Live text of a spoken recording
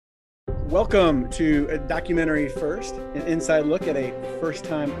Welcome to a Documentary First, an inside look at a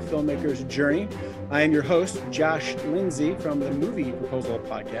first-time filmmaker's journey. I am your host, Josh Lindsay from the Movie Proposal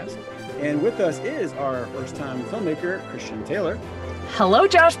Podcast. And with us is our first-time filmmaker, Christian Taylor. Hello,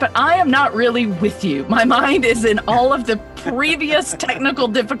 Josh, but I am not really with you. My mind is in all of the previous technical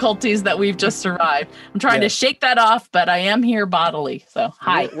difficulties that we've just survived. I'm trying to shake that off, but I am here bodily. So,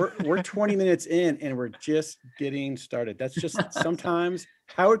 hi. We're 20 minutes in and we're just getting started. That's just sometimes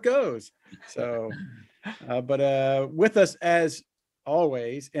how it goes. So, but with us as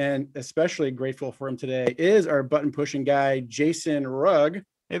always, and especially grateful for him today, is our button pushing guy, Jason Rugg.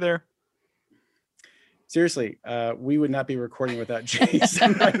 Hey there. Seriously, we would not be recording without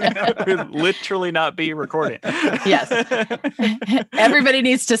Jason right now. We'd literally not be recording. Yes. Everybody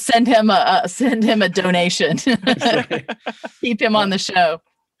needs to send him a donation. Right. Keep him on the show.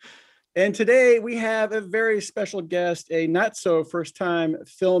 And today we have a very special guest, a not so first time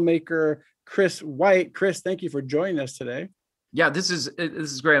filmmaker, Chris White. Chris, thank you for joining us today. Yeah, this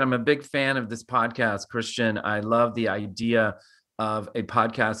is great. I'm a big fan of this podcast, Christian. I love the idea of a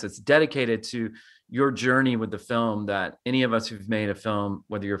podcast that's dedicated to your journey with the film, that any of us who've made a film,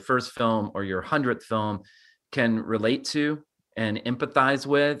 whether your first film or your 100th film, can relate to and empathize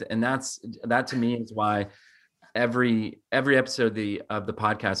with. And that to me is why every episode of the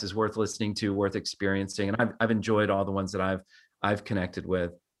podcast is worth listening to, worth experiencing. And I've enjoyed all the ones that I've connected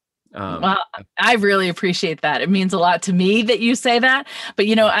with. Well, I really appreciate that. It means a lot to me that you say that. But,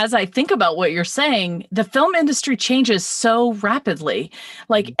 as I think about what you're saying, the film industry changes so rapidly.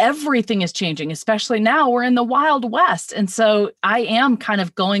 Like everything is changing, especially now we're in the Wild West. And so I am kind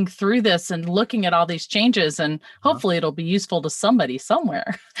of going through this and looking at all these changes, and hopefully it'll be useful to somebody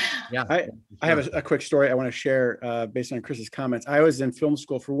somewhere. Yeah, I have a quick story I want to share based on Chris's comments. I was in film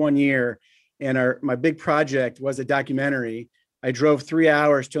school for 1 year, and my big project was a documentary. I drove 3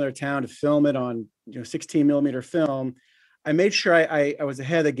 hours to another town to film it on 16 millimeter film. I made sure I was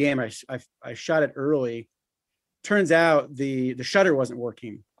ahead of the game. I shot it early. Turns out the shutter wasn't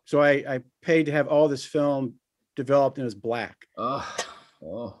working. So I paid to have all this film developed, and it was black.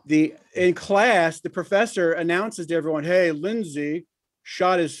 In class, the professor announces to everyone, "Hey, Lindsay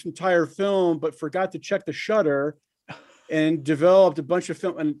shot his entire film, but forgot to check the shutter and developed a bunch of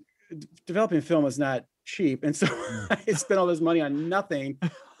film." And developing film is not cheap. And so I spent all this money on nothing.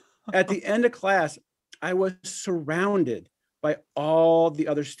 At the end of class, I was surrounded by all the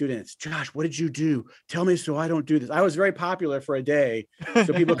other students. "Josh, what did you do? Tell me so I don't do this." I was very popular for a day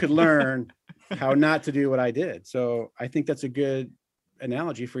so people could learn how not to do what I did. So I think that's a good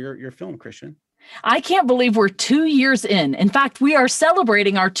analogy for your film, Christian. I can't believe we're 2 years in. In fact, we are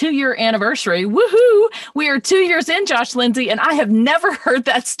celebrating our 2-year anniversary. Woohoo! We are 2 years in, Josh Lindsay, and I have never heard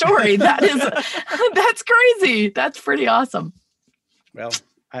that story. That's crazy. That's pretty awesome. Well,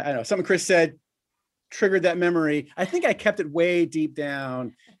 I know something Chris said triggered that memory. I think I kept it way deep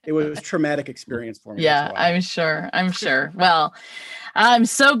down. It was a traumatic experience for me. Yeah, I'm sure. Well, I'm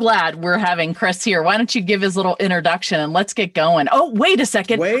so glad we're having Chris here. Why don't you give his little introduction and let's get going. Oh, wait a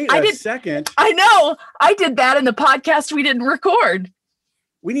second. Second. I know. I did that in the podcast we didn't record.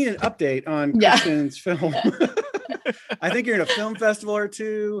 We need an update on Christian's film. I think you're in a film festival or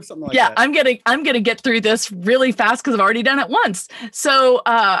two, something like that. I'm gonna get through this really fast because I've already done it once. So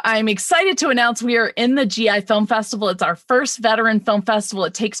I'm excited to announce we are in the GI Film Festival. It's our first veteran film festival.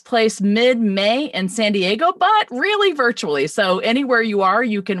 It takes place mid-May in San Diego, but really virtually. So anywhere you are,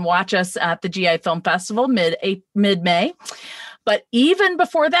 you can watch us at the GI Film Festival mid-May. But even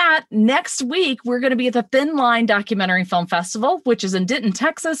before that, next week, we're going to be at the Thin Line Documentary Film Festival, which is in Denton,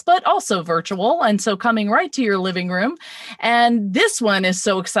 Texas, but also virtual. And so coming right to your living room. And this one is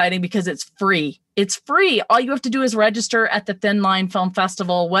so exciting because it's free. It's free. All you have to do is register at the Thin Line Film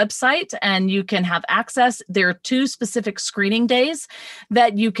Festival website, and you can have access. There are 2 specific screening days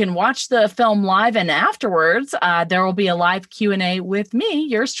that you can watch the film live, and afterwards, there will be a live Q&A with me,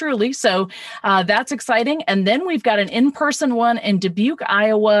 yours truly. So that's exciting. And then we've got an in-person one in Dubuque,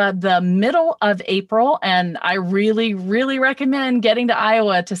 Iowa, the middle of April. And I really, really recommend getting to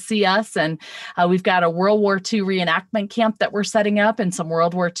Iowa to see us. And we've got a World War II reenactment camp that we're setting up, and some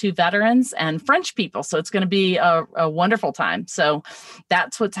World War II veterans and French people. So it's going to be a wonderful time. So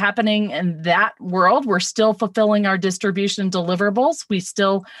that's what's happening in that world. We're still fulfilling our distribution deliverables. We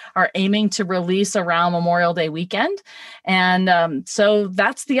still are aiming to release around Memorial Day weekend. And so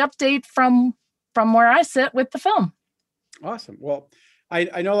that's the update from where I sit with the film. Awesome. Well,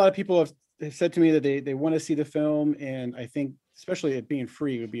 I know a lot of people have said to me that they want to see the film. And I think, especially it being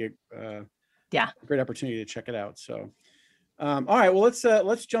free, would be a great opportunity to check it out. So all right, well,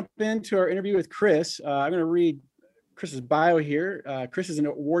 let's jump into our interview with Chris. I'm going to read Chris's bio here. Chris is an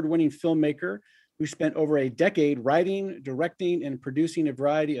award-winning filmmaker who spent over a decade writing, directing, and producing a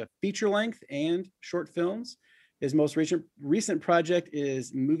variety of feature-length and short films. His most recent project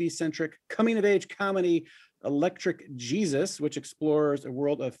is movie-centric coming-of-age comedy Electric Jesus, which explores a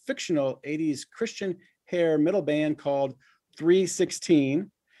world of fictional 80s Christian hair metal band called 316.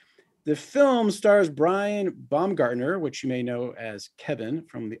 The film stars Brian Baumgartner, which you may know as Kevin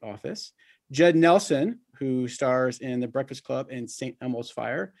from The Office, Judd Nelson, who stars in The Breakfast Club and St. Elmo's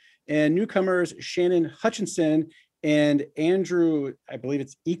Fire, and newcomers Shannon Hutchinson and Andrew, I believe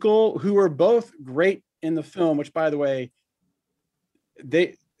it's Equal, who were both great in the film, which, by the way,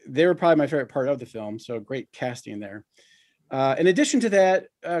 they were probably my favorite part of the film. So great casting there. In addition to that,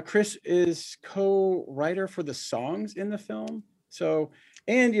 Chris is co-writer for the songs in the film. So,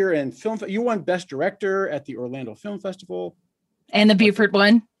 and you're in film. You won Best Director at the Orlando Film Festival. And the Buford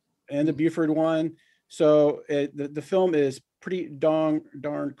one. And the Buford one. So the film is pretty darn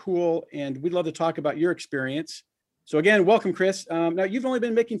cool. And we'd love to talk about your experience. So again, welcome, Chris. Now, you've only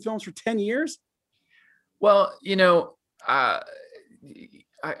been making films for 10 years? Well, I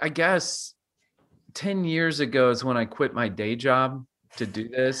guess 10 years ago is when I quit my day job to do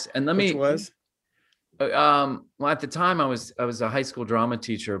this. And Which was? Well, at the time I was a high school drama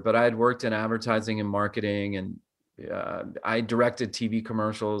teacher, but I had worked in advertising and marketing, and I directed TV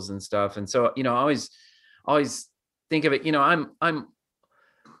commercials and stuff. And so, I always think of it,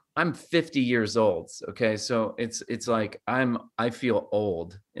 I'm 50 years old. Okay. So it's like, I feel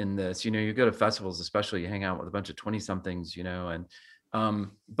old in this, you go to festivals, especially you hang out with a bunch of 20 somethings,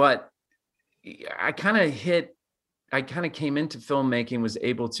 but I kind of came into filmmaking, was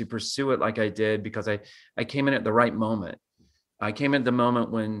able to pursue it like I did because I came in at the right moment. I came at the moment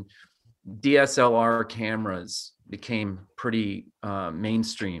when DSLR cameras became pretty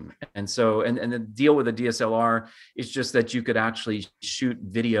mainstream. And so, and the deal with the DSLR is just that you could actually shoot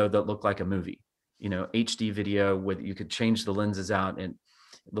video that looked like a movie, HD video with, you could change the lenses out and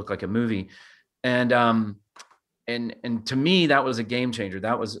it looked like a movie. And to me, that was a game changer.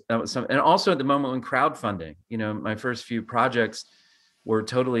 That was something. And also at the moment when crowdfunding, my first few projects were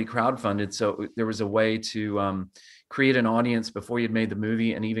totally crowdfunded. So there was a way to create an audience before you'd made the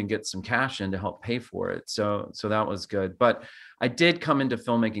movie and even get some cash in to help pay for it. So that was good. But I did come into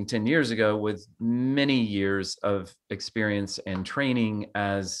filmmaking 10 years ago with many years of experience and training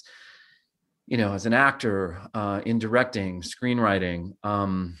as an actor, in directing, screenwriting,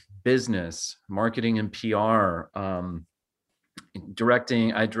 business, marketing and PR,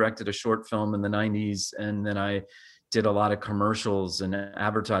 directing. I directed a short film in the 90s, and then I did a lot of commercials and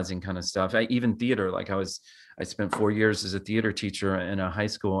advertising kind of stuff. Even theater, I spent 4 years as a theater teacher in a high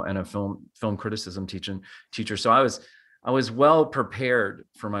school and a film criticism teacher. So I was well prepared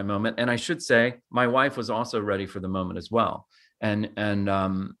for my moment. And I should say my wife was also ready for the moment as well. And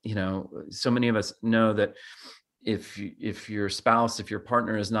so many of us know that if your spouse, if your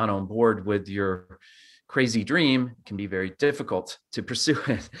partner is not on board with your crazy dream, it can be very difficult to pursue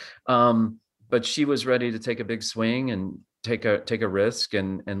it. But she was ready to take a big swing and take a risk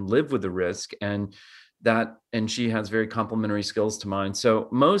and live with the risk. And she has very complementary skills to mine. So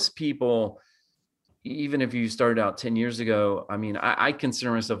most people, even if you started out 10 years ago, I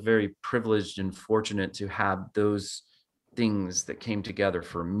consider myself very privileged and fortunate to have those things that came together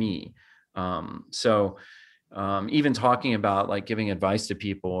for me. Even talking about like giving advice to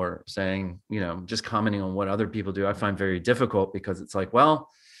people or saying, just commenting on what other people do, I find very difficult because it's like, well,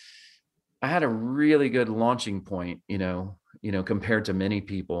 I had a really good launching point, compared to many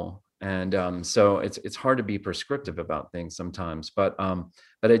people. And so it's hard to be prescriptive about things sometimes, but I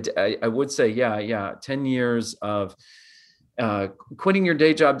would say, yeah, 10 years of quitting your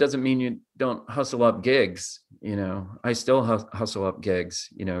day job doesn't mean you don't hustle up gigs. I still hustle up gigs,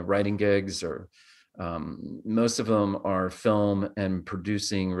 writing gigs, or most of them are film and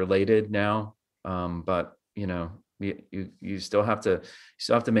producing related now. But you still have to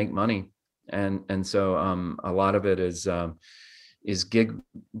make money. And so a lot of it is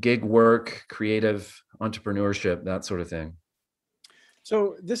gig work, creative entrepreneurship, that sort of thing.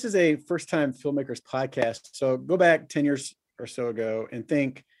 So this is a first-time filmmakers podcast. So go back 10 years or so ago and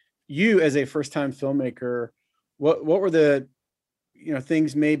think, you as a first-time filmmaker, what were the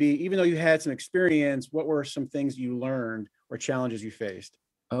things, maybe even though you had some experience, what were some things you learned or challenges you faced?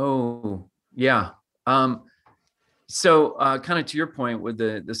 Oh, yeah. So kind of to your point with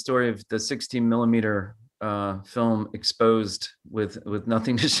the story of the 16 millimeter film exposed with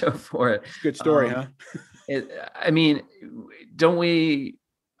nothing to show for it. Good story, huh?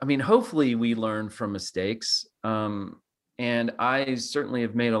 Hopefully we learn from mistakes. And I certainly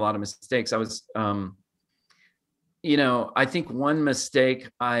have made a lot of mistakes. I think one mistake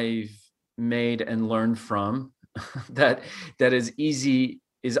I've made and learned from that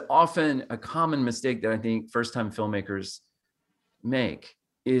is often a common mistake that I think first-time filmmakers make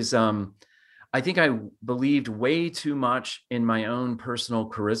is I think I believed way too much in my own personal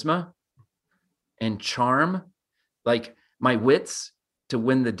charisma and charm, like my wits to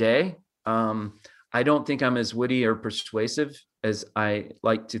win the day. I don't think I'm as witty or persuasive as I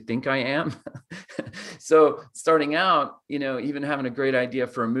like to think I am. So starting out, even having a great idea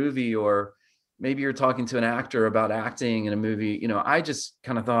for a movie, or maybe you're talking to an actor about acting in a movie, I just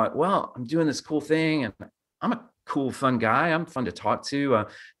kind of thought, well, I'm doing this cool thing and I'm a cool, fun guy. I'm fun to talk to.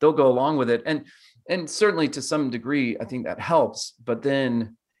 They'll go along with it. And certainly to some degree, I think that helps. But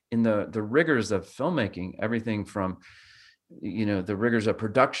then in the rigors of filmmaking, everything from the rigors of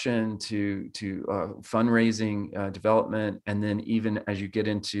production to fundraising, development, and then even as you get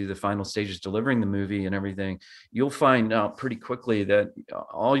into the final stages delivering the movie and everything, you'll find out pretty quickly that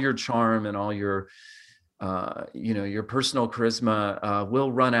all your charm and all your your personal charisma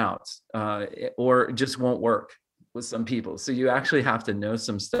will run out, or it just won't work with some people. So you actually have to know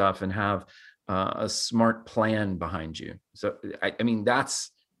some stuff and have a smart plan behind you. So I mean,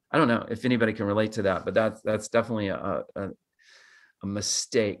 I don't know if anybody can relate to that, but that's definitely a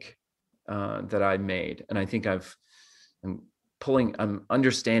mistake that I made, and I think I'm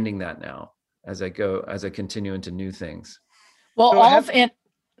understanding that now as I continue into new things. Well,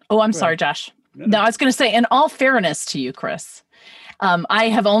 So I'm sorry, Josh. No. No, I was going to say, in all fairness to you, Chris, I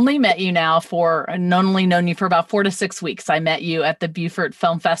have only met you now only known you for about 4 to 6 weeks. I met you at the Beaufort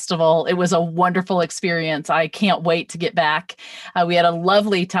Film Festival. It was a wonderful experience. I can't wait to get back. We had a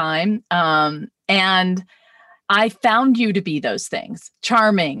lovely time. And I found you to be those things: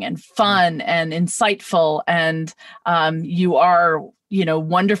 charming and fun and insightful. And you are,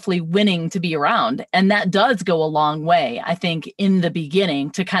 wonderfully winning to be around. And that does go a long way, I think, in the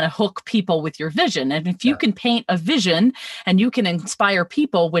beginning, to kind of hook people with your vision. And if you can paint a vision and you can inspire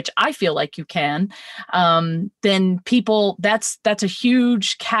people, which I feel like you can, then people, that's a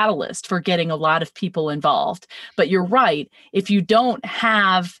huge catalyst for getting a lot of people involved. But you're right. If you don't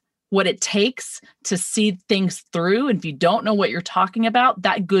have what it takes to see things through, and if you don't know what you're talking about,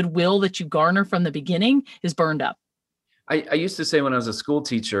 that goodwill that you garner from the beginning is burned up. I used to say when I was a school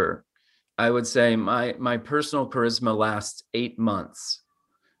teacher, I would say my personal charisma lasts 8 months.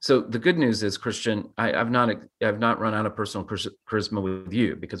 So the good news is, Christian, I've not run out of personal charisma with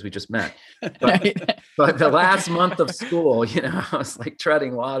you because we just met. But the last month of school, I was like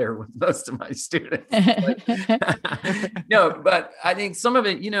treading water with most of my students. No, but I think some of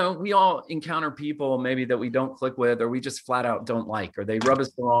it, we all encounter people maybe that we don't click with, or we just flat out don't like, or they rub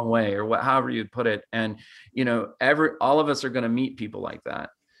us the wrong way, or however you put it. And all of us are going to meet people like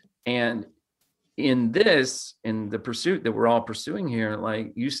that. And in the pursuit that we're all pursuing here,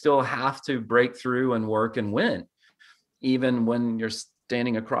 like, you still have to break through and work and win, even when you're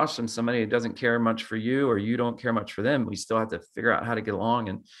standing across from somebody who doesn't care much for you, or you don't care much for them. We still have to figure out how to get along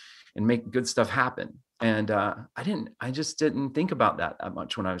and make good stuff happen. And I just didn't think about that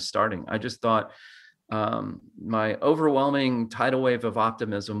much when I was starting. I just thought my overwhelming tidal wave of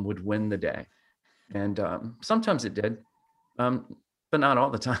optimism would win the day. And sometimes it did, but not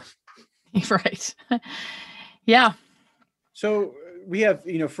all the time. Right. Yeah. So we have,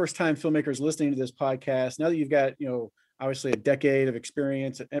 first-time filmmakers listening to this podcast. Now that you've got, obviously a decade of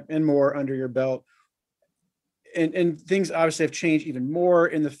experience and more under your belt, and things obviously have changed even more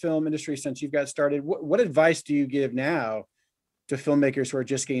in the film industry since you've got started. What advice do you give now to filmmakers who are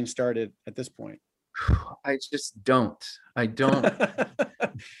just getting started at this point? I just don't. I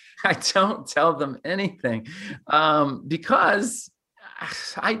don't tell them anything, because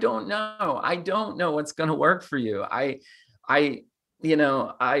I don't know. I don't know what's going to work for you. Okay.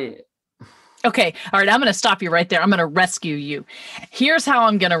 All right. I'm going to stop you right there. I'm going to rescue you. Here's how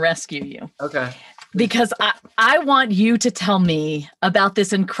I'm going to rescue you. Okay. Because I want you to tell me about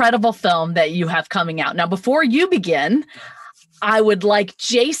this incredible film that you have coming out. Now, before you begin, I would like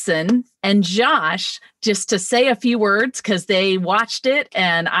Jason and Josh just to say a few words, because they watched it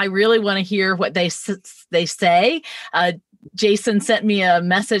and I really want to hear what they say. Jason sent me a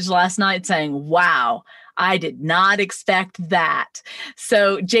message last night saying, wow, I did not expect that.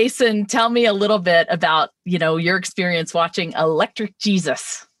 So Jason, tell me a little bit about, your experience watching Electric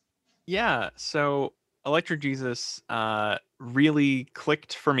Jesus. Yeah. So Electric Jesus really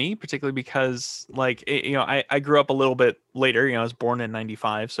clicked for me, particularly because I grew up a little bit later. I was born in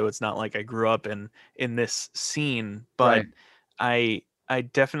 95. So it's not like I grew up in this scene, but right. I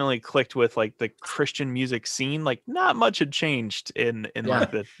definitely clicked with like the Christian music scene. Like not much had changed in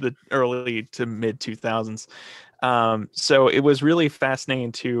like the early to mid 2000s. So it was really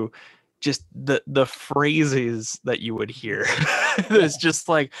fascinating to just the phrases that you would hear. It's just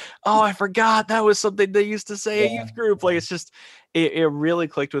like, oh, I forgot that was something they used to say at youth group. Like it's just it really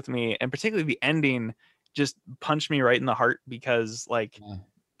clicked with me, and particularly the ending just punched me right in the heart because like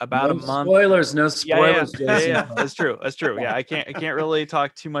about no a month. Spoilers, no spoilers. Yeah. That's true. Yeah, I can't really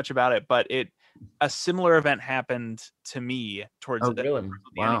talk too much about it, but a similar event happened to me towards Oh, the really? the ending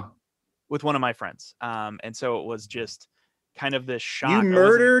Wow. with one of my friends. And so it was just kind of this shock. You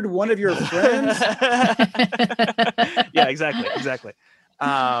murdered one of your friends? Yeah, exactly.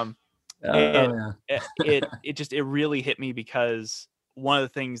 It really hit me because one of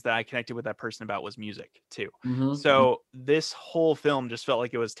the things that I connected with that person about was music too. Mhm. So this whole film just felt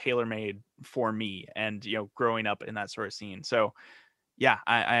like it was tailor-made for me and, growing up in that sort of scene. So yeah,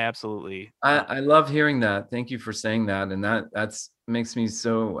 I absolutely. I love hearing that. Thank you for saying that. And that's makes me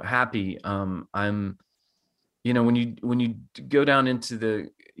so happy. I'm, when you go down into the,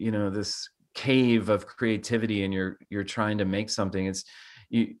 this cave of creativity and you're trying to make something, it's,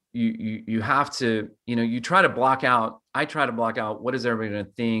 you have to, you try to block out, I try to block out what is everybody going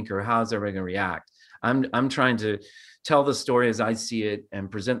to think or how is everybody going to react. I'm trying to tell the story as I see it and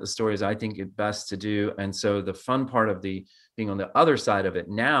present the story as I think it best to do. And so the fun part of being on the other side of it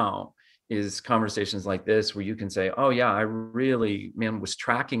now is conversations like this, where you can say, oh yeah, I really, was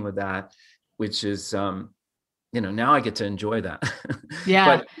tracking with that, which is, now I get to enjoy that.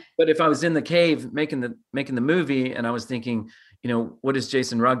 Yeah. But if I was in the cave making the movie and I was thinking, what is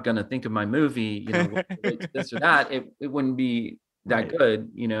Jason Rugg going to think of my movie? This or that, it wouldn't be that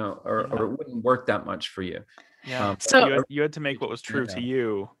good, or it wouldn't work that much for you. Yeah. So you had to make what was true to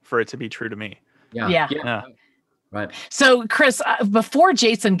you for it to be true to me. Yeah. Right. So, Chris, before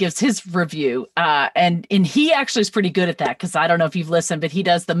Jason gives his review, and he actually is pretty good at that, because I don't know if you've listened, but he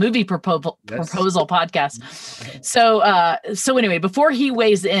does the movie proposal podcast. So anyway, before he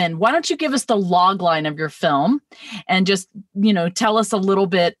weighs in, why don't you give us the log line of your film and just, tell us a little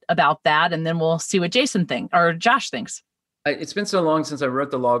bit about that, and then we'll see what Jason thinks or Josh thinks. It's been so long since I wrote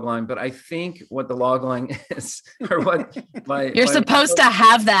the log line, but I think what the log line is, or what you're supposed to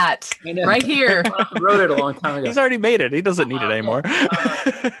have that right here. I wrote it a long time ago. He's already made it. He doesn't need it anymore.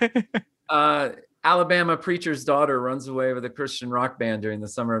 Alabama preacher's daughter runs away with a Christian rock band during the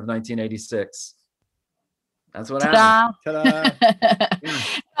summer of 1986. That's what happened. Ta-da.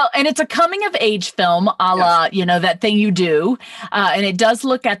 Well, and it's a coming of age film, a la, that thing you do. And it does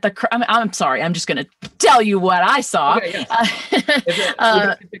look at I'm sorry, I'm just going to tell you what I saw. Okay, yes.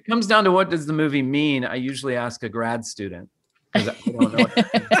 If it comes down to what does the movie mean, I usually ask a grad student, because I don't know.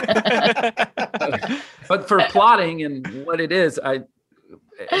 But for plotting and what it is, I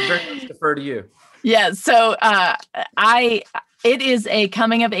very much defer to you. Yeah. So it is a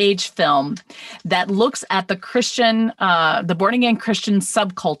coming of age film that looks at the Christian, the born again Christian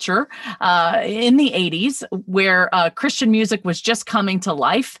subculture in the 80s, where Christian music was just coming to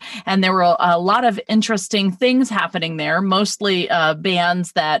life. And there were a lot of interesting things happening there, mostly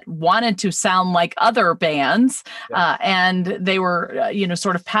bands that wanted to sound like other bands. And they were,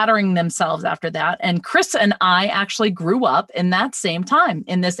 sort of patterning themselves after that. And Chris and I actually grew up in that same time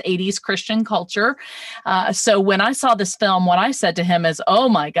in this 80s Christian culture. So when I saw this film, what I said to him is, oh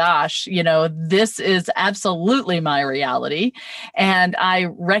my gosh, this is absolutely my reality. And I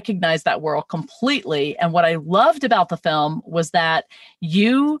recognized that world completely. And what I loved about the film was that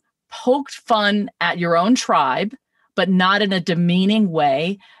you poked fun at your own tribe, but not in a demeaning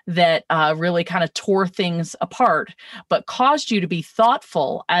way that really kind of tore things apart, but caused you to be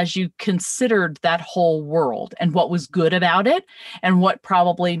thoughtful as you considered that whole world and what was good about it and what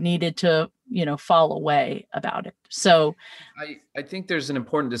probably needed to, fall away about it. So I think there's an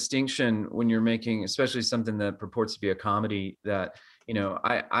important distinction when you're making, especially something that purports to be a comedy, that,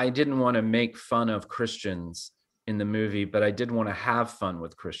 I didn't want to make fun of Christians in the movie, but I did want to have fun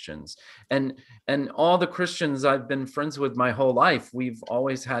with Christians, and all the Christians I've been friends with my whole life, we've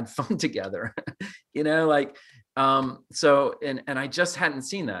always had fun together, so, and I just hadn't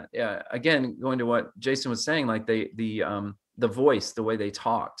seen that. Again, going to what Jason was saying, like the voice, the way they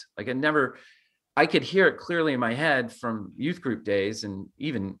talked, like I could hear it clearly in my head from youth group days and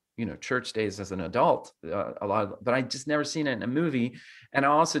even, church days as an adult, but I just never seen it in a movie. And I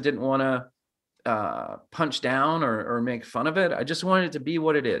also didn't want to punch down or make fun of it. I just wanted it to be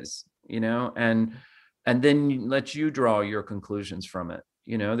what it is, and then let you draw your conclusions from it.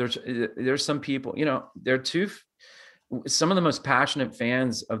 There's some people, some of the most passionate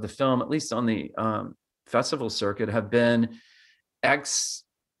fans of the film, at least on the festival circuit, have been ex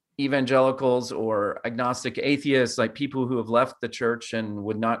evangelicals or agnostic atheists, like people who have left the church and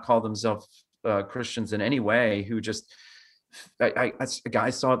would not call themselves Christians in any way, who just, a guy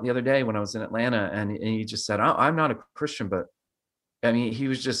saw it the other day when I was in Atlanta, and he just said, I'm not a Christian, but I mean, he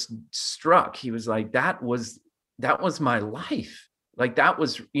was just struck. He was like, that was my life. Like that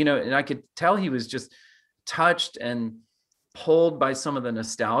was, and I could tell he was just touched and pulled by some of the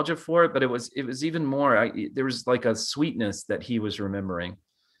nostalgia for it, but it was even more, there was like a sweetness that he was remembering.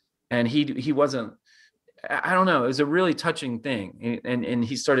 And he wasn't, I don't know, it was a really touching thing. And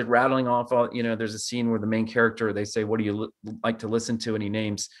he started rattling off all, there's a scene where the main character, they say, what do you like to listen to? And he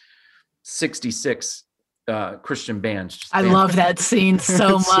names 66 Christian bands. I love that scene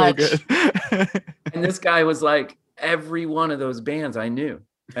so much. So good. And this guy was like, every one of those bands I knew.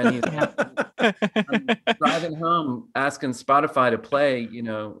 And he's I'm driving home asking Spotify to play,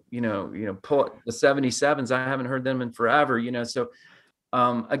 pull the 77s. I haven't heard them in forever, so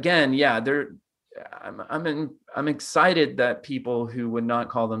again, yeah, I'm excited that people who would not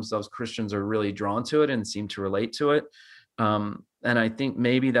call themselves Christians are really drawn to it and seem to relate to it. And I think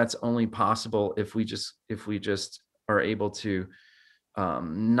maybe that's only possible if we just are able to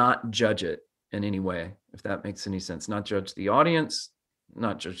not judge it in any way, if that makes any sense. Not judge the audience,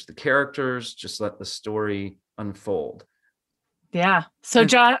 not judge the characters, just let the story unfold. Yeah. So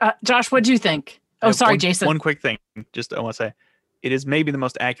Josh, what do you think? Oh, sorry, Jason. One quick thing. Just I want to say, it is maybe the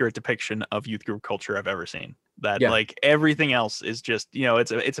most accurate depiction of youth group culture I've ever seen. That like everything else is just,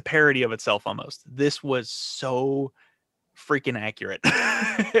 it's a parody of itself almost. This was so freaking accurate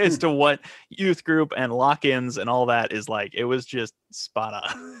as to what youth group and lock-ins and all that is like. It was just spot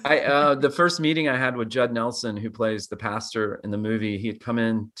on. The first meeting I had with Judd Nelson, who plays the pastor in the movie, he had come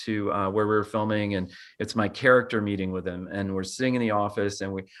in to where we were filming, and it's my character meeting with him, and we're sitting in the office,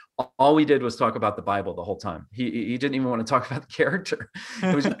 and all we did was talk about the Bible the whole time. He didn't even want to talk about the character.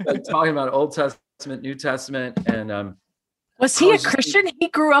 It was just like talking about Old Testament, New Testament, and was he a Christian? He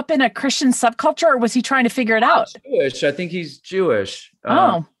grew up in a Christian subculture, or was he trying to figure it out? Jewish. I think he's Jewish.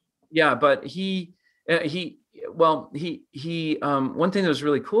 Yeah, but he one thing that was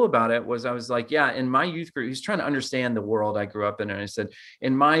really cool about it was I was like, yeah, in my youth group, he's trying to understand the world I grew up in. And I said,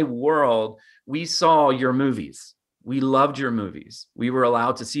 in my world, we saw your movies. We loved your movies. We were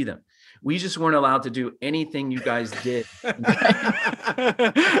allowed to see them. We just weren't allowed to do anything you guys did. That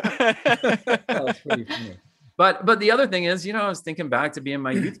was pretty funny. But the other thing is, I was thinking back to being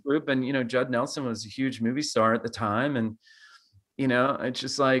my youth group, and, Judd Nelson was a huge movie star at the time. And, it's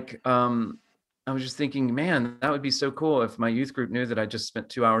just like, I was just thinking, man, that would be so cool if my youth group knew that I just spent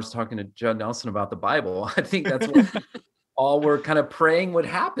 2 hours talking to Judd Nelson about the Bible. I think that's what all we're kind of praying would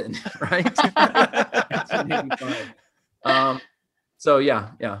happen, right? So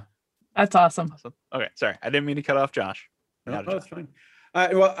yeah. That's awesome. Okay, sorry, I didn't mean to cut off Josh. No, that's fine.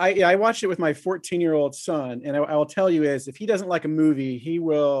 Well, I watched it with my 14-year-old son, and I will tell you is if he doesn't like a movie, he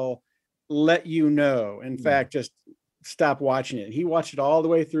will let you know. In fact, just stop watching it. He watched it all the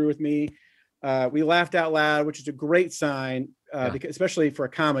way through with me. We laughed out loud, which is a great sign, because, especially for a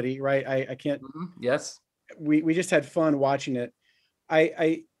comedy, right? I can't. Yes. We just had fun watching it.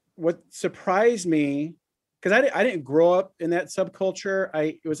 What surprised me, because I didn't grow up in that subculture.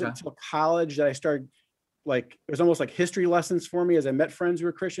 It was until college that I started. Like it was almost like history lessons for me as I met friends who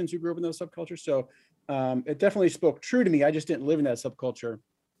were Christians who grew up in those subcultures. So it definitely spoke true to me. I just didn't live in that subculture.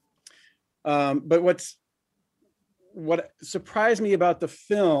 But what surprised me about the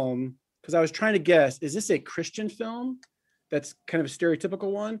film, because I was trying to guess, is this a Christian film that's kind of a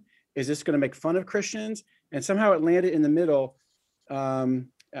stereotypical one? Is this going to make fun of Christians? And somehow it landed in the middle. And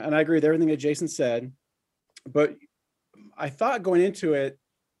I agree with everything that Jason said. But I thought going into it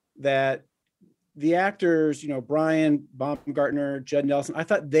that the actors, Brian Baumgartner, Judd Nelson, I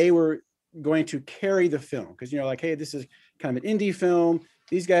thought they were going to carry the film because, like, hey, this is kind of an indie film.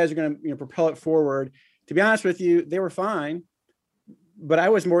 These guys are going to, propel it forward. To be honest with you, they were fine, but I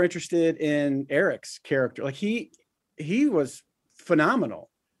was more interested in Eric's character. Like he was phenomenal.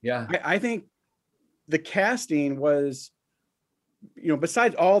 Yeah. I think the casting was,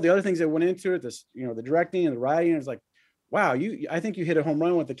 besides all the other things that went into it, this, the directing and the writing, it's like, wow, I think you hit a home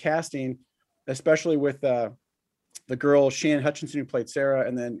run with the casting, especially with the girl Shannon Hutchinson who played Sarah,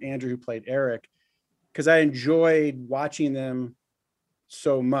 and then Andrew who played Eric, because I enjoyed watching them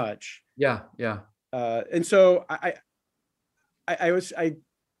so much. Yeah. And so I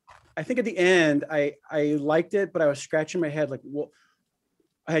think at the end I liked it, but I was scratching my head like, well,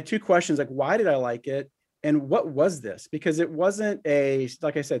 I had two questions, like, why did I like it, and what was this? Because it wasn't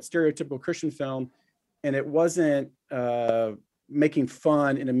like I said, stereotypical Christian film, and it wasn't making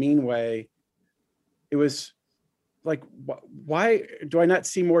fun in a mean way. It was like, why do I not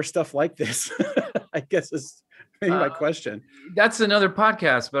see more stuff like this? I guess is maybe my question. That's another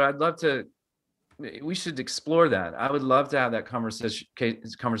podcast, but I'd love to. We should explore that. I would love to have that conversation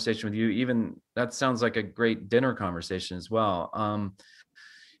with you. Even that sounds like a great dinner conversation as well.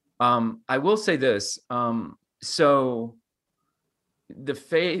 I will say this. So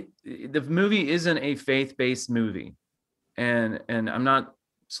the movie isn't a faith-based movie, and I'm not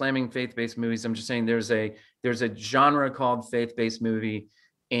slamming faith-based movies. I'm just saying there's a genre called faith-based movie,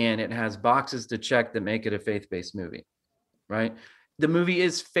 and it has boxes to check that make it a faith-based movie, right? The movie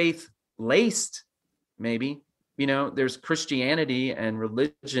is faith-laced, maybe. You know, there's Christianity and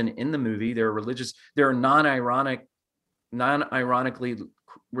religion in the movie. There are non-ironically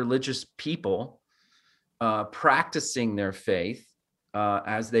religious people practicing their faith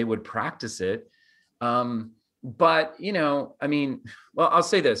as they would practice it. But, you know, I mean, well, I'll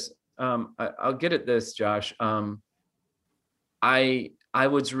say this. I'll get at this, Josh. It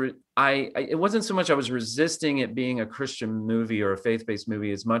wasn't so much I was resisting it being a Christian movie or a faith-based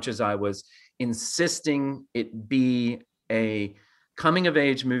movie as much as I was insisting it be a coming of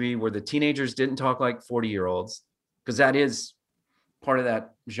age movie where the teenagers didn't talk like 40-year-olds, because that is part of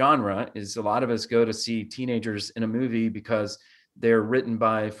that genre. Is a lot of us go to see teenagers in a movie because they're written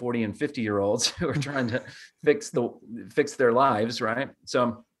by 40 and 50-year-olds who are trying to fix their lives, right? So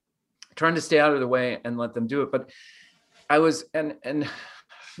I'm trying to stay out of the way and let them do it. But I was, and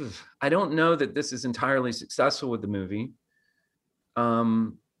I don't know that this is entirely successful with the movie,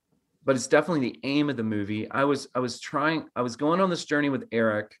 but it's definitely the aim of the movie. I was going on this journey with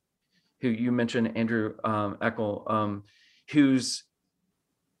Eric, who you mentioned, Andrew Eckel, who's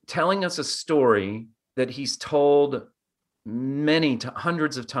telling us a story that he's told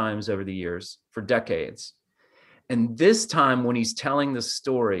hundreds of times over the years for decades. And this time when he's telling the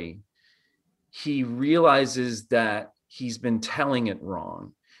story, he realizes that he's been telling it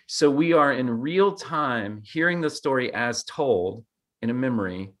wrong. So we are in real time hearing the story as told in a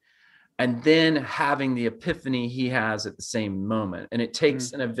memory, and then having the epiphany he has at the same moment. And it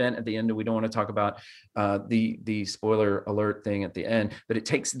takes an event at the end, and we don't want to talk about the spoiler alert thing at the end, but it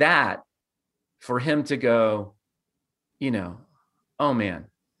takes that for him to go, you know, oh man,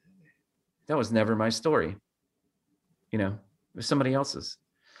 that was never my story. You know, it was somebody else's.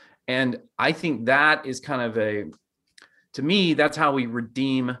 And I think that is kind of to me, that's how we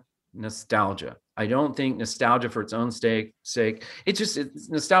redeem nostalgia. I don't think nostalgia for its own sake,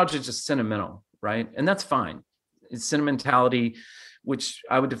 nostalgia is just sentimental, right? And that's fine. It's sentimentality, which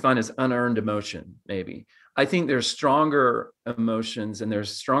I would define as unearned emotion, maybe. I think there's stronger emotions and there's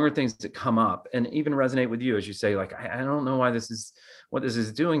stronger things that come up and even resonate with you, as you say, like, I don't know what this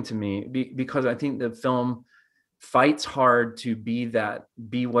is doing to me, because I think the film fights hard to be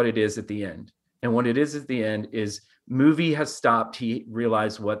what it is at the end. And what it is at the end is movie has stopped. He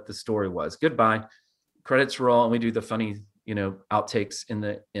realized what the story was. Goodbye. Credits roll, and we do the funny, you know, outtakes in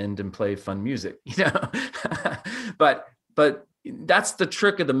the end and play fun music, you know. but that's the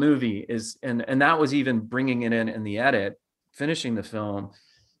trick of the movie is, and that was even bringing it in the edit, finishing the film,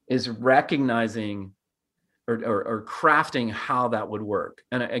 is recognizing or crafting how that would work.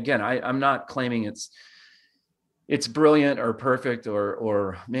 And again, I'm not claiming it's brilliant or perfect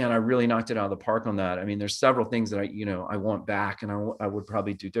or man, I really knocked it out of the park on that. I mean, there's several things that I want back and I would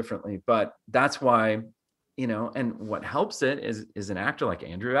probably do differently, but that's why, you know, and what helps it is an actor like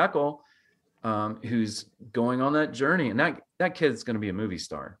Andrew Eckel, who's going on that journey, and that kid's going to be a movie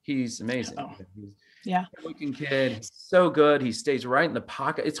star. He's amazing. He's a looking kid. He's so good. He stays right in the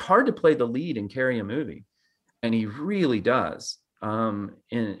pocket. It's hard to play the lead and carry a movie, and he really does. In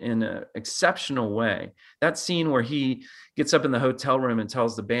an exceptional way. That scene where he gets up in the hotel room and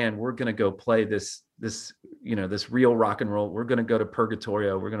tells the band, we're going to go play this real rock and roll. We're going to go to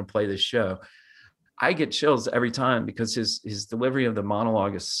Purgatorio. We're going to play this show. I get chills every time because his delivery of the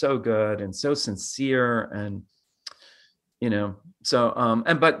monologue is so good and so sincere, and, you know, so,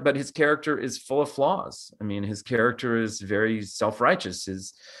 but his character is full of flaws. I mean, his character is very self-righteous.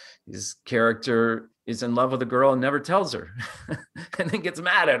 His character is in love with a girl and never tells her and then gets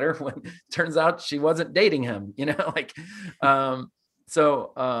mad at her when it turns out she wasn't dating him, you know, like,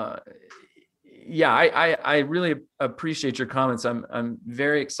 yeah, I really appreciate your comments. I'm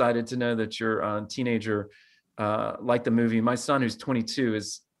very excited to know that your teenager liked the movie. My son, who's 22,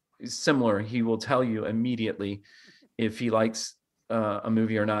 is similar. He will tell you immediately if he likes a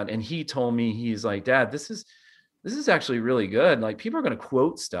movie or not. And he told me, he's like, Dad, this is actually really good. Like, people are going to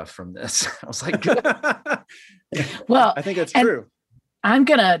quote stuff from this. I was like, good. Well, I think that's true. I'm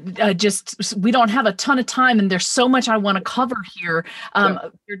gonna we don't have a ton of time, and there's so much I want to cover here.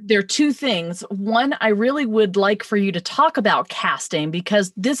 There are two things. One, I really would like for you to talk about casting,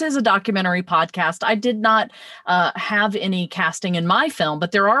 because this is a documentary podcast. I did not have any casting in my film,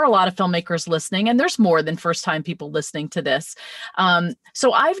 but there are a lot of filmmakers listening, and there's more than first-time people listening to this.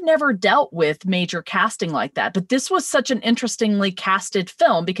 So I've never dealt with major casting like that, but this was such an interestingly casted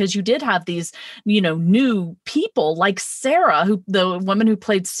film, because you did have these, new people like Sarah, the woman who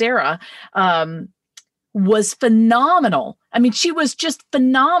played Sarah, was phenomenal. I mean, she was just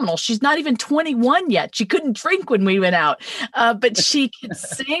phenomenal. She's not even 21 yet. She couldn't drink when we went out, but she could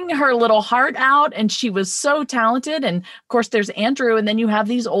sing her little heart out, and she was so talented. And of course, there's Andrew, and then you have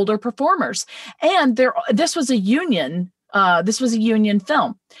these older performers. And this was a union. This was a union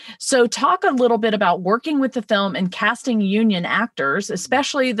film. So talk a little bit about working with the film and casting union actors,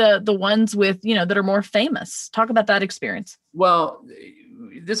 especially the ones with, that are more famous. Talk about that experience. Well,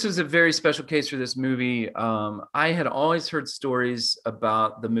 this was a very special case for this movie. I had always heard stories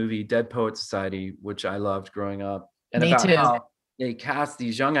about the movie Dead Poet Society, which I loved growing up, and Me about too. how they cast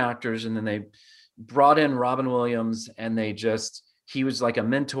these young actors, and then they brought in Robin Williams, and he was like a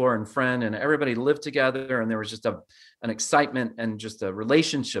mentor and friend, and everybody lived together, and there was just an excitement, and just the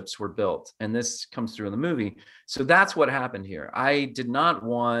relationships were built. And this comes through in the movie. So that's what happened here. I did not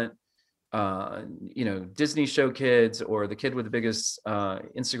want Disney show kids, or the kid with the biggest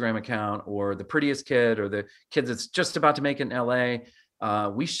Instagram account, or the prettiest kid, or the kid that's just about to make it in LA.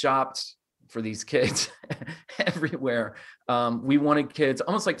 We shopped for these kids everywhere. We wanted kids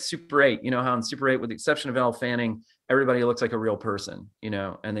almost like Super 8, how in Super 8, with the exception of Elle Fanning, everybody looks like a real person,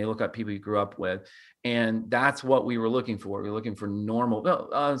 and they look like people you grew up with. And that's what we were looking for. We were looking for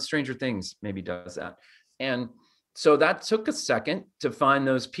normal. Stranger Things maybe does that. And so that took a second to find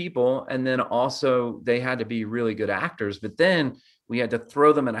those people. And then also they had to be really good actors, but then we had to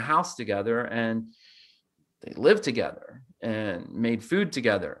throw them in a house together, and they lived together and made food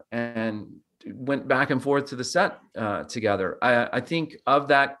together and went back and forth to the set together. I think of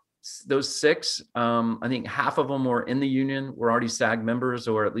those 6, I think half of them were in the union, were already SAG members,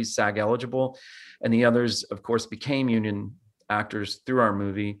 or at least SAG eligible. And the others, of course, became union actors through our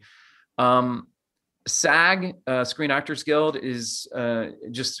movie. SAG, Screen Actors Guild, is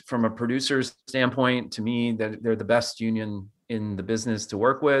just from a producer's standpoint, to me, that they're the best union in the business to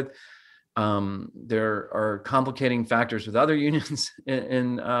work with. There are complicating factors with other unions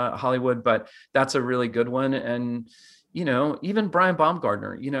in Hollywood, but that's a really good one. And, even Brian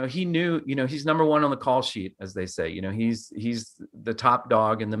Baumgartner, he knew, he's number one on the call sheet, as they say. He's the top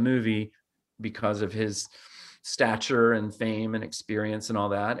dog in the movie because of his stature and fame and experience and all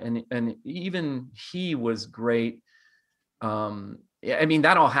that. And even he was great. I mean,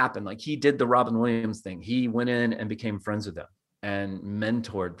 that all happened. Like, he did the Robin Williams thing. He went in and became friends with them and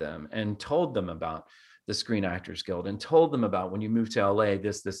mentored them and told them about the Screen Actors Guild, and told them about, when you move to LA,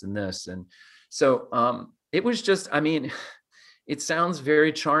 this, and this. And so it was just, I mean, it sounds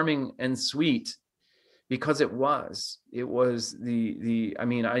very charming and sweet, because it was I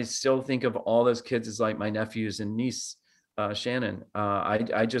mean, I still think of all those kids as like my nephews and niece, Shannon.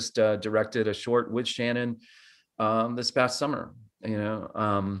 I just directed a short with Shannon this past summer,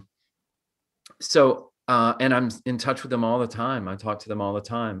 so and I'm in touch with them all the time. I talk to them all the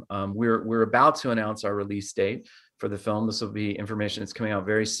time. We're about to announce our release date for the film. This will be information that's coming out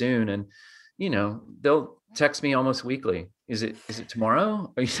very soon, and they'll text me almost weekly. Is it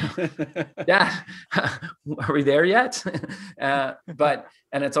tomorrow? Yeah. Are we there yet? And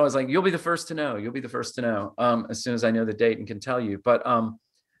it's always like, you'll be the first to know. You'll be the first to know as soon as I know the date and can tell you. But I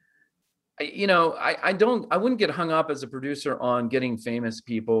wouldn't get hung up as a producer on getting famous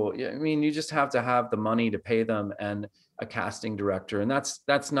people. I mean, you just have to have the money to pay them, and a casting director, and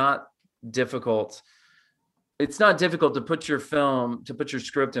that's not difficult. It's not difficult to put your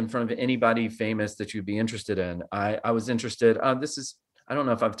script in front of anybody famous that you'd be interested in. I was interested. I don't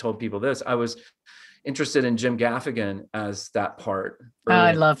know if I've told people this. I was interested in Jim Gaffigan as that part. Oh,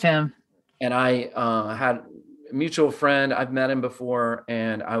 I love him. And I had a mutual friend. I've met him before,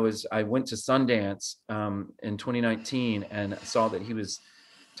 and I went to Sundance in 2019 and saw that he was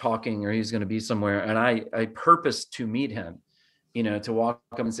talking, or he was going to be somewhere, and I purposed to meet him. To walk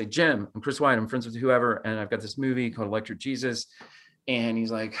up and say, Jim, I'm Chris White, I'm friends with whoever, and I've got this movie called Electric Jesus. And he's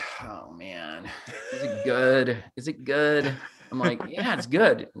like, oh man, is it good? Is it good? I'm like, yeah, it's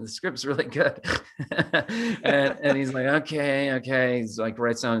good. The script's really good. and he's like, okay. He's like,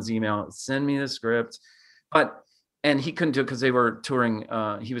 writes down his email, send me the script. And he couldn't do it because they were touring.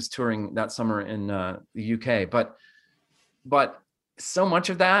 He was touring that summer in the UK. But so much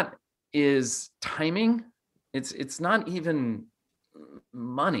of that is timing. It's not even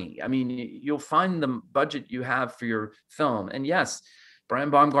money. I mean, you'll find the budget you have for your film. And yes, Brian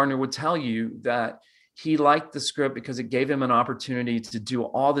Baumgartner would tell you that he liked the script because it gave him an opportunity to do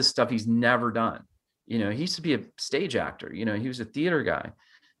all this stuff he's never done. You know, he used to be a stage actor. You know, he was a theater guy,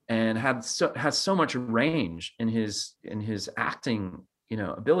 and has so much range in his acting, you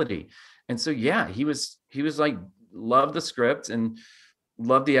know, ability. And so yeah, he was like, loved the script and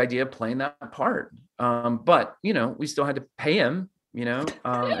loved the idea of playing that part. But you know, we still had to pay him, you know,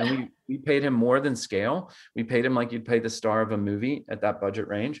 and we paid him more than scale. We paid him like you'd pay the star of a movie at that budget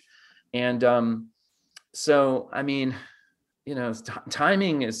range. And so I mean, you know,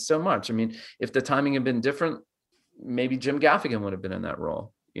 timing is so much. I mean, if the timing had been different, maybe Jim Gaffigan would have been in that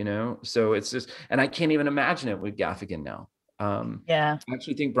role, you know? So it's just, and I can't even imagine it with Gaffigan now. Yeah. I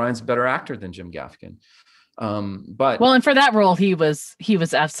actually think Brian's a better actor than Jim Gaffigan. But well, and for that role, he was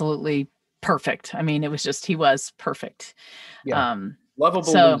absolutely perfect. I mean, it was just, he was perfect. Yeah.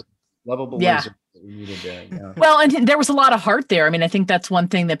 Lovable yeah. loser. We needed there, yeah. Well, and there was a lot of heart there. I mean, I think that's one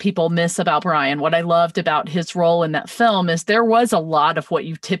thing that people miss about Brian. What I loved about his role in that film is there was a lot of what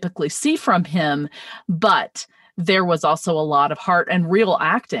you typically see from him, but there was also a lot of heart and real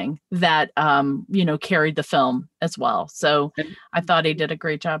acting that, you know, carried the film as well. So I thought he did a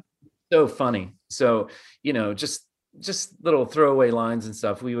great job. So funny. So, you know, just little throwaway lines and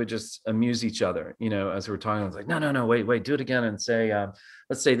stuff. We would just amuse each other, you know, as we were talking. I was like, no, wait, do it again and say,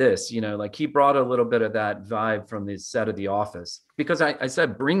 let's say this, you know, like he brought a little bit of that vibe from the set of The Office, because I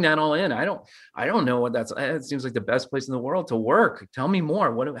said, bring that all in. I don't know what that's, it seems like the best place in the world to work. Tell me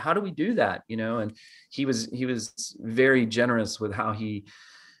more. How do we do that? You know, and he was very generous with how he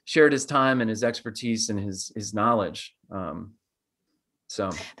shared his time and his expertise and his knowledge. So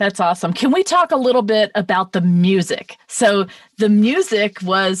that's awesome. Can we talk a little bit about the music? So the music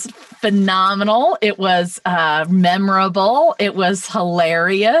was phenomenal. It was memorable. It was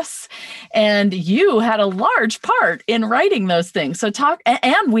hilarious. And you had a large part in writing those things. So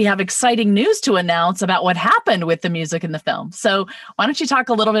and we have exciting news to announce about what happened with the music in the film. So why don't you talk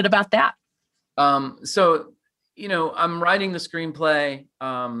a little bit about that? So, you know, I'm writing the screenplay,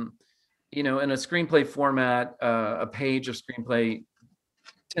 you know, in a screenplay format, a page of screenplay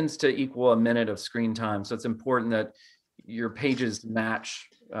tends to equal a minute of screen time. So it's important that your pages match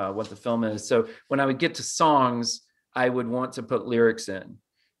what the film is. So when I would get to songs, I would want to put lyrics in,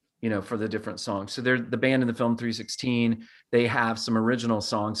 you know, for the different songs. So they're the band in the film 316, they have some original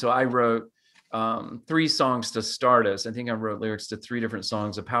songs. So I wrote 3 songs to start us. I think I wrote lyrics to 3 different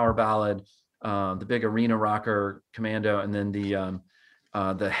songs, a power ballad, the big arena rocker, Commando, and then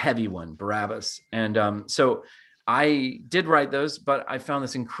the heavy one, Barabbas. And so I did write those, but I found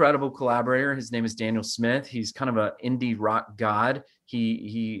this incredible collaborator. His name is Daniel Smith. He's kind of an indie rock god.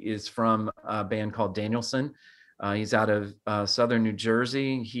 He is from a band called Danielson. He's out of Southern New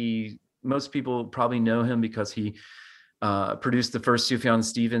Jersey. Most people probably know him because he produced the first Sufjan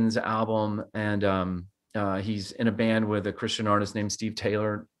Stevens album, and he's in a band with a Christian artist named Steve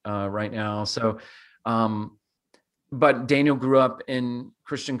Taylor right now. So, but Daniel grew up in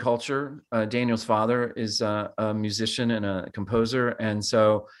Christian culture. Daniel's father is a musician and a composer. And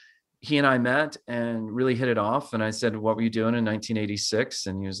so he and I met and really hit it off. And I said, what were you doing in 1986?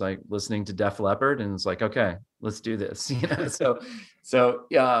 And he was like, listening to Def Leppard. And it's like, okay, let's do this. You know, so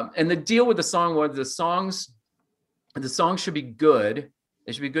yeah. And the deal with the song was the songs should be good.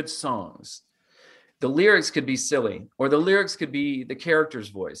 They should be good songs. The lyrics could be silly, or the lyrics could be the character's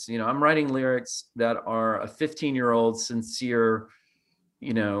voice. You know, I'm writing lyrics that are a 15-year-old sincere,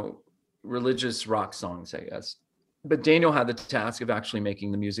 you know, religious rock songs, I guess. But Daniel had the task of actually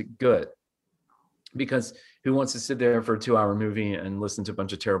making the music good, because who wants to sit there for a 2-hour movie and listen to a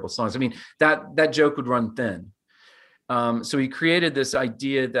bunch of terrible songs? I mean, that joke would run thin. So he created this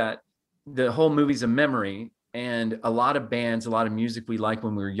idea that the whole movie's a memory. And a lot of bands, a lot of music we like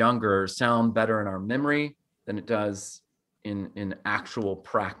when we were younger sound better in our memory than it does in actual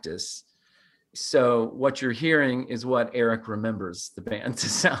practice. So what you're hearing is what Eric remembers the band to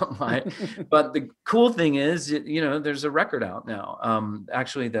sound like. But the cool thing is, you know, there's a record out now.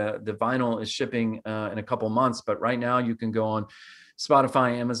 Actually, the vinyl is shipping in a couple months, but right now you can go on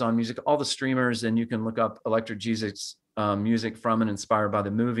Spotify, Amazon Music, all the streamers, and you can look up Electric Jesus music from and inspired by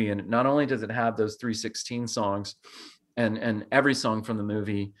the movie. And not only does it have those 316 songs and every song from the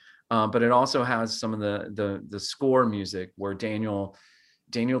movie, but it also has some of the score music where Daniel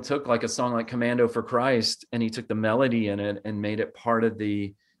took like a song like Commando for Christ, and he took the melody in it and made it part of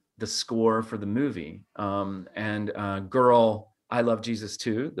the score for the movie. Girl, I Love Jesus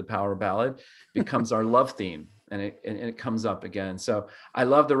Too, the power ballad, becomes our love theme. And it comes up again. So I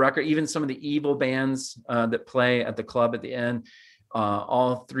love the record. Even some of the evil bands that play at the club at the end,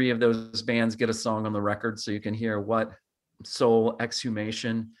 All three of those bands get a song on the record, so you can hear what Soul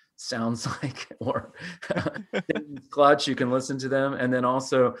Exhumation sounds like, or Clutch. You can listen to them. And then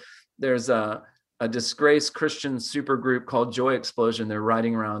also there's a disgraced Christian supergroup called Joy Explosion. They're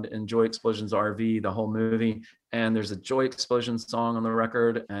riding around in Joy Explosion's RV the whole movie, and there's a Joy Explosion song on the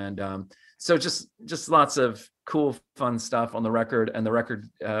record. And so just lots of cool, fun stuff on the record. And the record,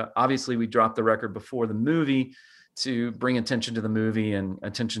 obviously we dropped the record before the movie to bring attention to the movie and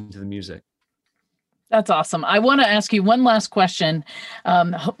attention to the music. That's awesome. I want to ask you one last question.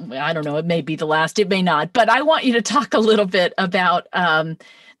 I don't know, it may be the last, it may not, but I want you to talk a little bit about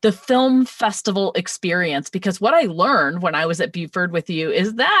the film festival experience, because what I learned when I was at Buford with you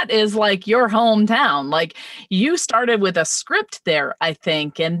is that is like your hometown. Like you started with a script there, I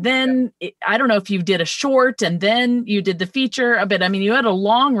think, and then I don't know if you did a short and then you did the feature a bit. I mean, you had a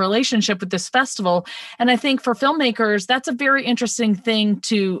long relationship with this festival, and I think for filmmakers, that's a very interesting thing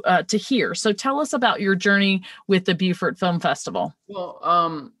to hear. So tell us about your journey with the Buford Film Festival. Well,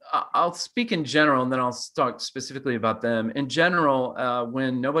 I'll speak in general, and then I'll talk specifically about them. In general,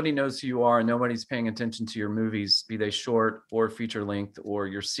 when nobody knows who you are and nobody's paying attention to your movies, be they short or feature length or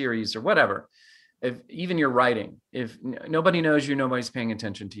your series or whatever, if even your writing, if nobody knows you, nobody's paying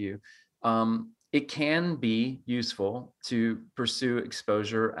attention to you, it can be useful to pursue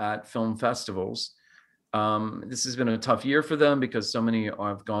exposure at film festivals. This has been a tough year for them because so many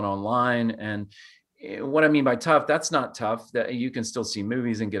have gone online. And what I mean by tough, that's not tough, that you can still see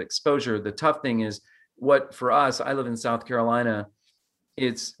movies and get exposure. The tough thing is what for us, I live in South Carolina,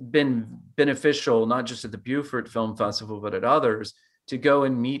 it's been beneficial, not just at the Buford Film Festival, but at others, to go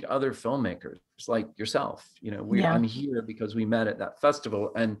and meet other filmmakers like yourself. You know, I'm here because we met at that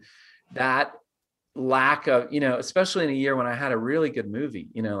festival, and that lack of, especially in a year when I had a really good movie,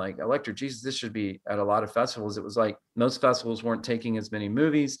 like Electric Jesus, this should be at a lot of festivals. It was like most festivals weren't taking as many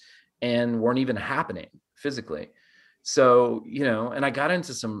movies and weren't even happening physically. So, and I got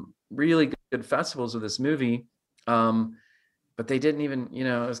into some really good festivals with this movie, but they didn't even,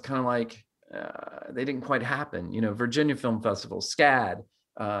 it was kind of like, they didn't quite happen. Virginia Film Festival, SCAD,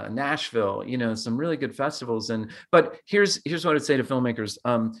 Nashville, some really good festivals. But here's what I'd say to filmmakers.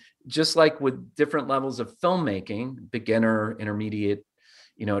 Just like with different levels of filmmaking, beginner, intermediate,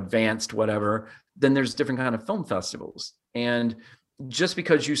 advanced, whatever, then there's different kind of film festivals. And just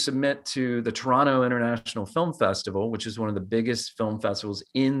because you submit to the Toronto International Film Festival, which is one of the biggest film festivals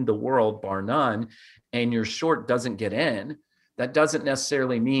in the world, bar none, and your short doesn't get in, that doesn't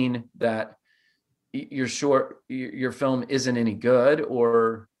necessarily mean that your film isn't any good,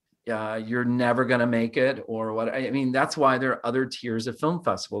 or you're never going to make it, or what. I mean, that's why there are other tiers of film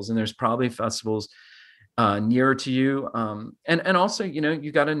festivals, and there's probably festivals nearer to you. And also,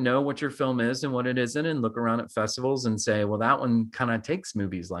 you got to know what your film is and what it isn't, and look around at festivals and say, well, that one kind of takes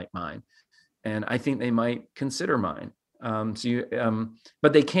movies like mine, and I think they might consider mine.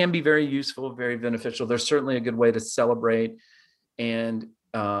 But they can be very useful, very beneficial. There's certainly a good way to celebrate, and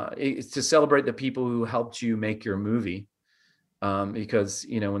to celebrate the people who helped you make your movie. Because,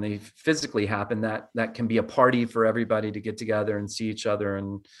 when they physically happen, that can be a party for everybody to get together and see each other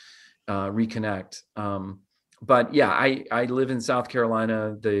and reconnect. But yeah, I live in South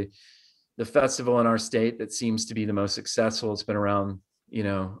Carolina. The festival in our state that seems to be the most successful, it's been around,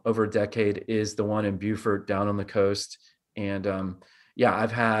 over a decade, is the one in Buford down on the coast. And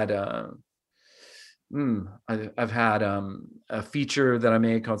I've had a feature that I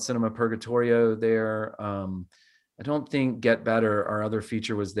made called Cinema Purgatorio there. I don't think Get Better, our other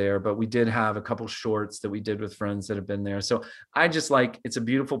feature, was there, but we did have a couple shorts that we did with friends that have been there. So I just it's a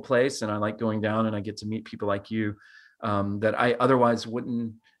beautiful place, and I like going down, and I get to meet people like you that I otherwise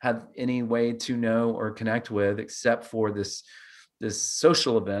wouldn't have any way to know or connect with, except for this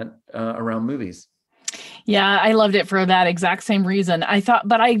social event around movies. Yeah, I loved it for that exact same reason. I thought,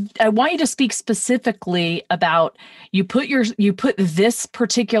 but I want you to speak specifically about, you put this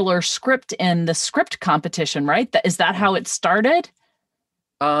particular script in the script competition, right? Is that how it started?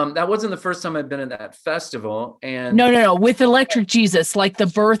 That wasn't the first time I'd been at that festival. And no, with Electric Jesus, like the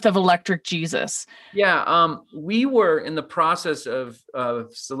birth of Electric Jesus. Yeah, we were in the process of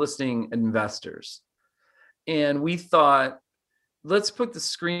soliciting investors, and we thought, let's put the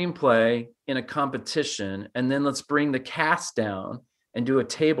screenplay in a competition, and then let's bring the cast down and do a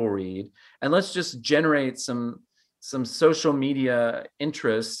table read, and let's just generate some social media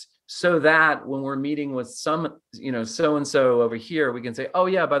interest, so that when we're meeting with some, so-and-so over here, we can say, oh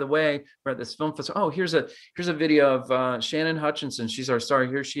yeah, by the way, we're at this film festival. Oh, here's a video of Shannon Hutchinson. She's our star.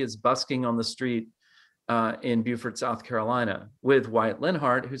 Here she is busking on the street in Beaufort, South Carolina, with Wyatt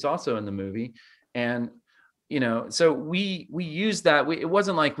Linhart, who's also in the movie. And so we used that. It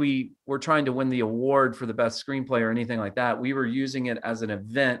wasn't like we were trying to win the award for the best screenplay or anything like that. We were using it as an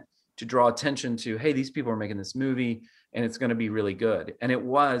event to draw attention to, hey, these people are making this movie and it's going to be really good. And it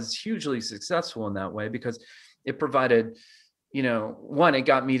was hugely successful in that way because it provided, one, it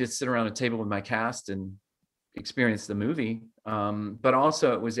got me to sit around a table with my cast and experience the movie. But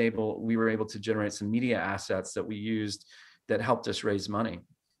also we were able to generate some media assets that we used that helped us raise money.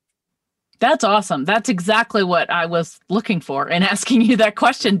 That's awesome. That's exactly what I was looking for in asking you that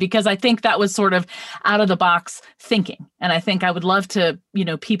question, because I think that was sort of out of the box thinking. And I think I would love to,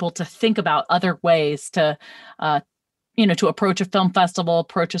 people to think about other ways to, to approach a film festival,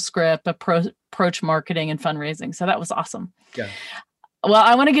 approach a script, approach marketing and fundraising. So that was awesome. Yeah. Well,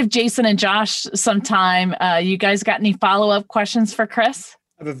 I want to give Jason and Josh some time. You guys got any follow-up questions for Chris?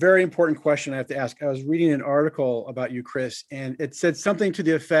 I have a very important question I have to ask. I was reading an article about you, Chris, and it said something to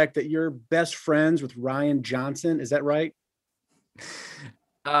the effect that you're best friends with Rian Johnson. Is that right?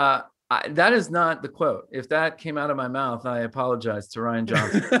 That is not the quote. If that came out of my mouth, I apologize to Rian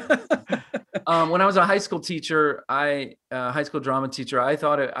Johnson. When I was a high school teacher, high school drama teacher, I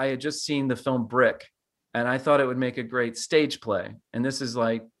thought I had just seen the film Brick, and I thought it would make a great stage play. And this is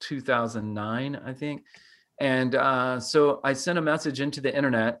like 2009, I think. And so I sent a message into the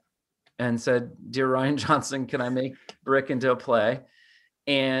internet and said, "Dear Rian Johnson, can I make Brick into a play?"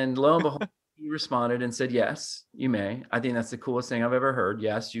 And lo and behold, he responded and said, "Yes, you may. I think that's the coolest thing I've ever heard.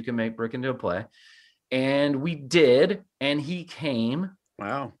 Yes, you can make Brick into a play." And we did. And he came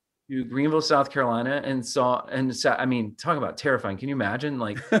Wow. to Greenville, South Carolina, and saw, I mean, talk about terrifying. Can you imagine,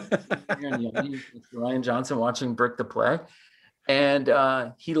 like, you're in the audience with Rian Johnson watching Brick the play? And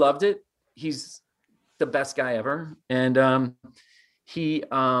he loved it. He's the best guy ever. And he,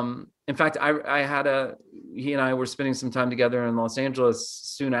 in fact, he and I were spending some time together in Los Angeles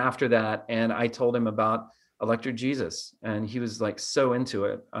soon after that. And I told him about Electric Jesus, and he was like so into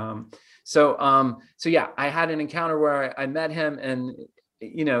it. So yeah, I had an encounter where I met him and,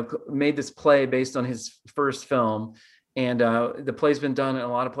 made this play based on his first film. And the play's been done in a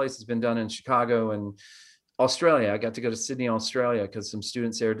lot of places, been done in Chicago and Australia. I got to go to Sydney, Australia, because some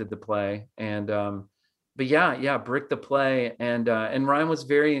students there did the play. And but yeah, Brick the play, and Rian was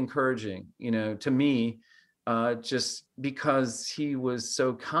very encouraging, to me, just because he was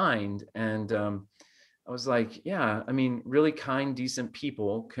so kind. And I was like, yeah, I mean, really kind, decent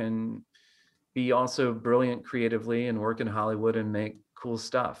people can be also brilliant creatively and work in Hollywood and make cool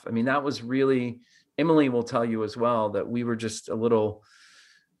stuff. I mean, that was really, Emily will tell you as well, that we were just a little,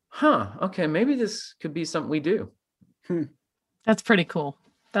 okay, maybe this could be something we do. That's pretty cool.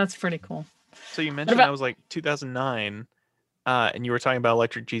 So you mentioned that was like 2009, and you were talking about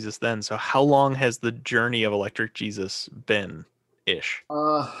Electric Jesus then. So how long has the journey of Electric Jesus been ish?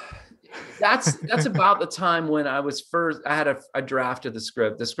 That's about the time when I had a draft of the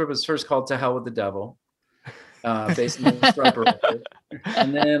script. The script was first called To Hell with the Devil, based on the Stryper record.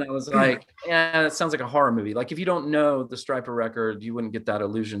 And then I was like, yeah, that sounds like a horror movie. Like, if you don't know the Stryper record, you wouldn't get that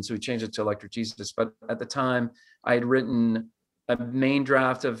illusion. So we changed it to Electric Jesus. But at the time, I had written a main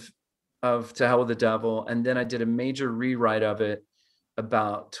draft of To Hell with the Devil, and then I did a major rewrite of it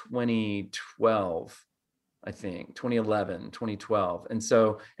about 2012, I think 2011, 2012.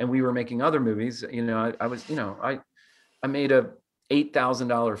 And we were making other movies. I made a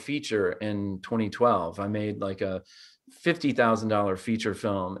 $8,000 feature in 2012. I made like a $50,000 feature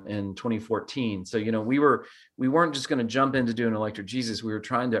film in 2014. So, we weren't just going to jump into doing Electric Jesus. We were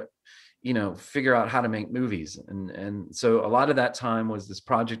trying to, figure out how to make movies. And so a lot of that time was, this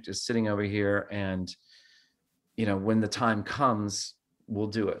project is sitting over here, and, when the time comes, we'll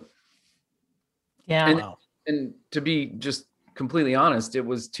do it. Yeah. And to be just completely honest, it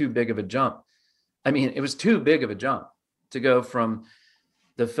was too big of a jump. I mean, it was too big of a jump to go from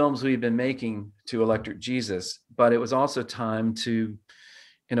the films we've been making to Electric Jesus, but it was also time to,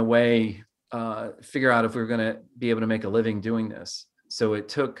 in a way, figure out if we were going to be able to make a living doing this. So it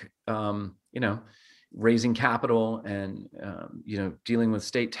took, raising capital and, dealing with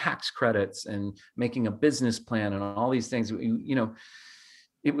state tax credits and making a business plan and all these things.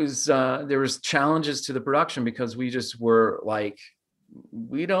 It was, there was challenges to the production because we just were like,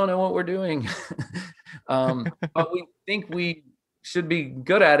 we don't know what we're doing. But we think we should be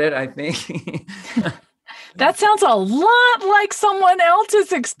good at it, I think. That sounds a lot like someone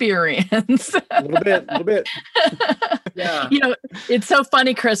else's experience. A little bit. Yeah. It's so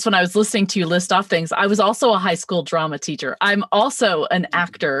funny, Chris, when I was listening to you list off things, I was also a high school drama teacher. I'm also an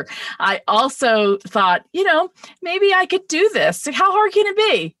actor. I also thought, maybe I could do this. How hard can it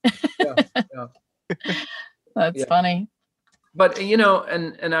be? Yeah. That's funny. But,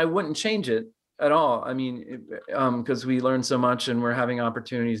 and I wouldn't change it. at all. I mean, because we learn so much and we're having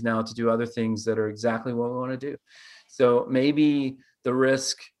opportunities now to do other things that are exactly what we want to do. So maybe the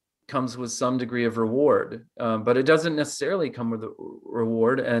risk comes with some degree of reward, but it doesn't necessarily come with a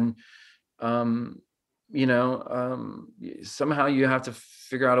reward. And, somehow you have to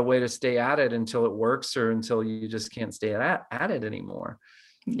figure out a way to stay at it until it works or until you just can't stay at it anymore.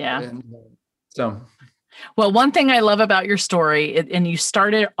 Yeah. And so. Well, one thing I love about your story, and you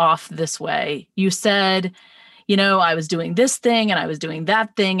started off this way, you said, I was doing this thing and I was doing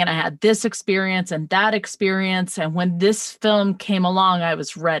that thing and I had this experience and that experience. And when this film came along, I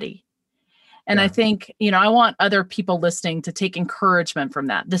was ready. And I think, I want other people listening to take encouragement from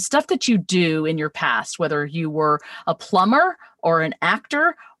that. The stuff that you do in your past, whether you were a plumber or an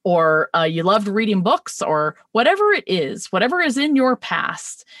actor or you loved reading books or whatever it is, whatever is in your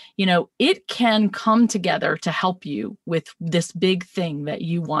past, it can come together to help you with this big thing that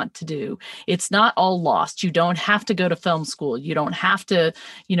you want to do. It's not all lost. You don't have to go to film school. You don't have to,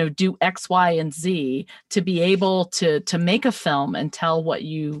 do X, Y, and Z to be able to make a film and tell what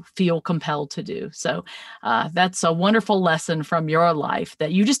you feel compelled to do. So that's a wonderful lesson from your life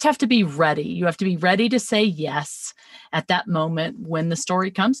that you just have to be ready. You have to be ready to say yes at that moment when the story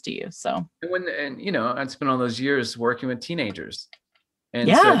comes to you. So I'd spent all those years working with teenagers, and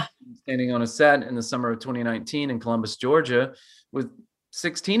so standing on a set in the summer of 2019 in Columbus, Georgia, with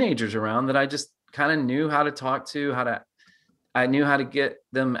 6 teenagers around that I just kind of knew how to talk to, I knew how to get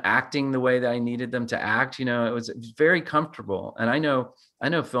them acting the way that I needed them to act. It was very comfortable. And I know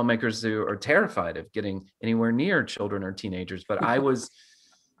filmmakers who are terrified of getting anywhere near children or teenagers, but I was,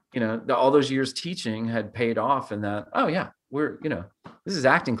 all those years teaching had paid off, and that, this is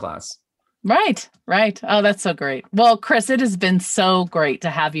acting class. Right. Oh, that's so great. Well, Chris, it has been so great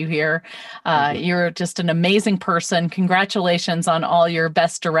to have you here. You're just an amazing person. Congratulations on all your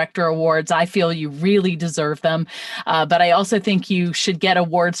Best Director awards. I feel you really deserve them. But I also think you should get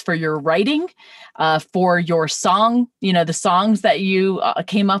awards for your writing, for your song, the songs that you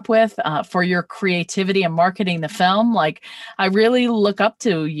came up with, for your creativity and marketing the film. Like, I really look up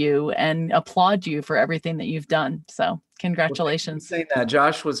to you and applaud you for everything that you've done. So congratulations. Saying that,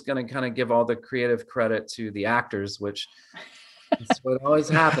 Josh was going to kind of give all the creative credit to the actors, which is what always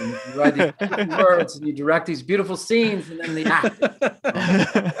happens. You write these words and you direct these beautiful scenes, and then the actors.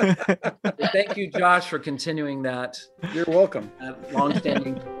 So thank you, Josh, for continuing that. You're welcome. That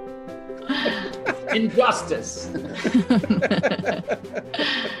long-standing injustice.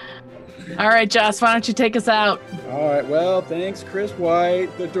 All right, Josh, why don't you take us out? All right. Well, thanks, Chris White,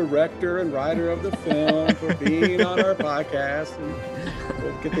 the director and writer of the film, for being on our podcast. And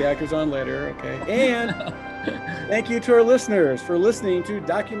we'll get the actors on later. Okay. And thank you to our listeners for listening to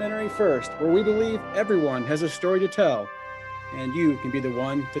Documentary First, where we believe everyone has a story to tell, and you can be the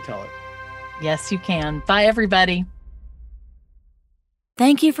one to tell it. Yes, you can. Bye, everybody.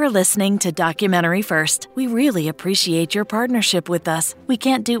 Thank you for listening to Documentary First. We really appreciate your partnership with us. We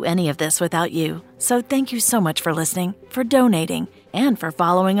can't do any of this without you. So thank you so much for listening, for donating, and for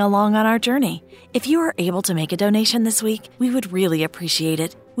following along on our journey. If you are able to make a donation this week, we would really appreciate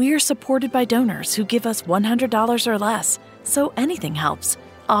it. We are supported by donors who give us $100 or less, so anything helps.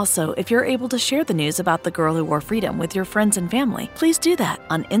 Also, if you're able to share the news about The Girl Who Wore Freedom with your friends and family, please do that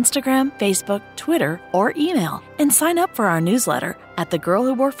on Instagram, Facebook, Twitter, or email. And sign up for our newsletter at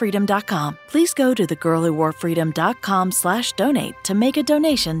thegirlwhoworefreedom.com. Please go to thegirlwhoworefreedom.com/donate to make a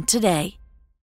donation today.